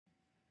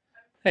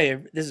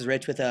Hey, this is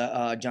Rich with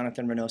a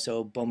Jonathan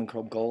Reynoso Bowman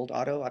Chrome Gold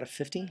auto out of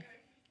 50.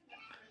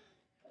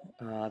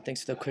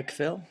 Thanks for the quick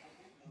fill.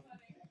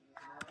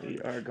 We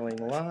are going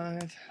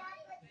live.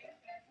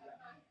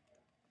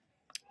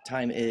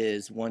 Time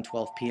is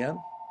 1:12 p.m.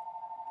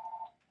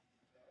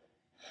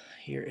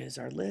 Here is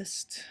our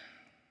list.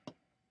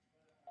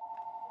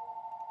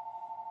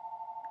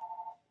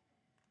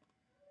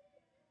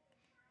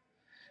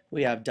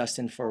 We have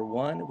Dustin for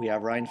 1. We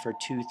have Ryan for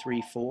 2,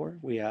 3, 4.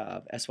 We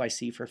have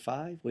SYC for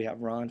 5. We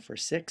have Ron for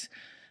 6.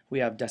 We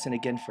have Dustin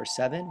again for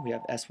 7. We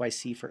have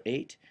SYC for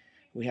 8.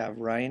 We have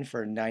Ryan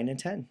for 9 and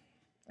 10.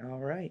 All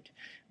right.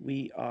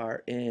 We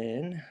are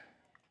in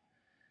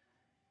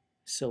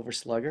Silver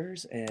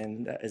Sluggers,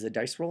 and that is a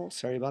dice roll.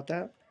 Sorry about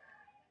that.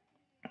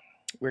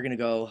 We're going to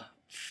go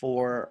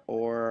 4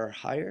 or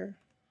higher,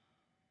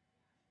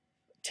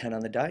 10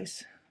 on the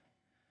dice.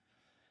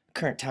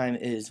 Current time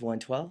is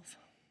 1:12,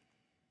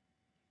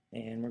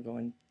 and we're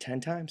going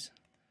 10 times.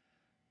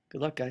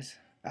 Good luck, guys.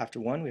 After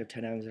 1, we have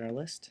 10 items in our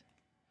list.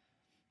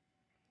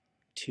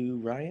 2,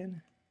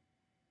 Ryan.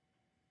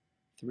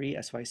 3,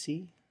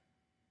 SYC.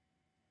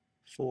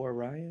 4,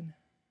 Ryan.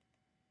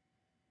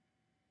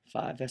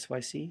 5,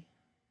 SYC.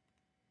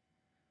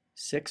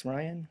 6,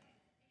 Ryan.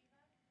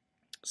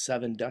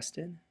 7,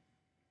 Dustin.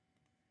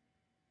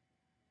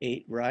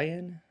 8,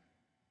 Ryan.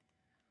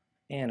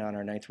 And on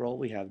our 9th roll,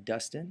 we have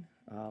Dustin.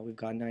 We've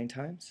gone 9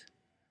 times.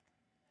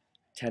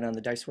 10 on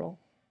the dice roll.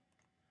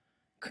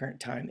 Current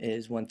time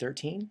is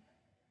 1:13.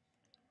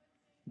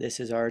 This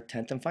is our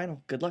 10th and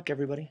final. Good luck,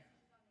 everybody.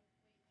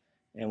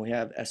 And we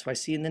have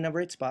SYC in the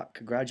number 8 spot.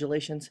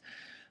 Congratulations.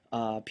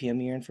 PM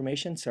me your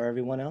information. Sorry,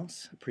 everyone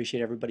else.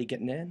 Appreciate everybody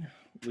getting in.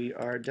 We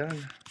are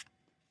done.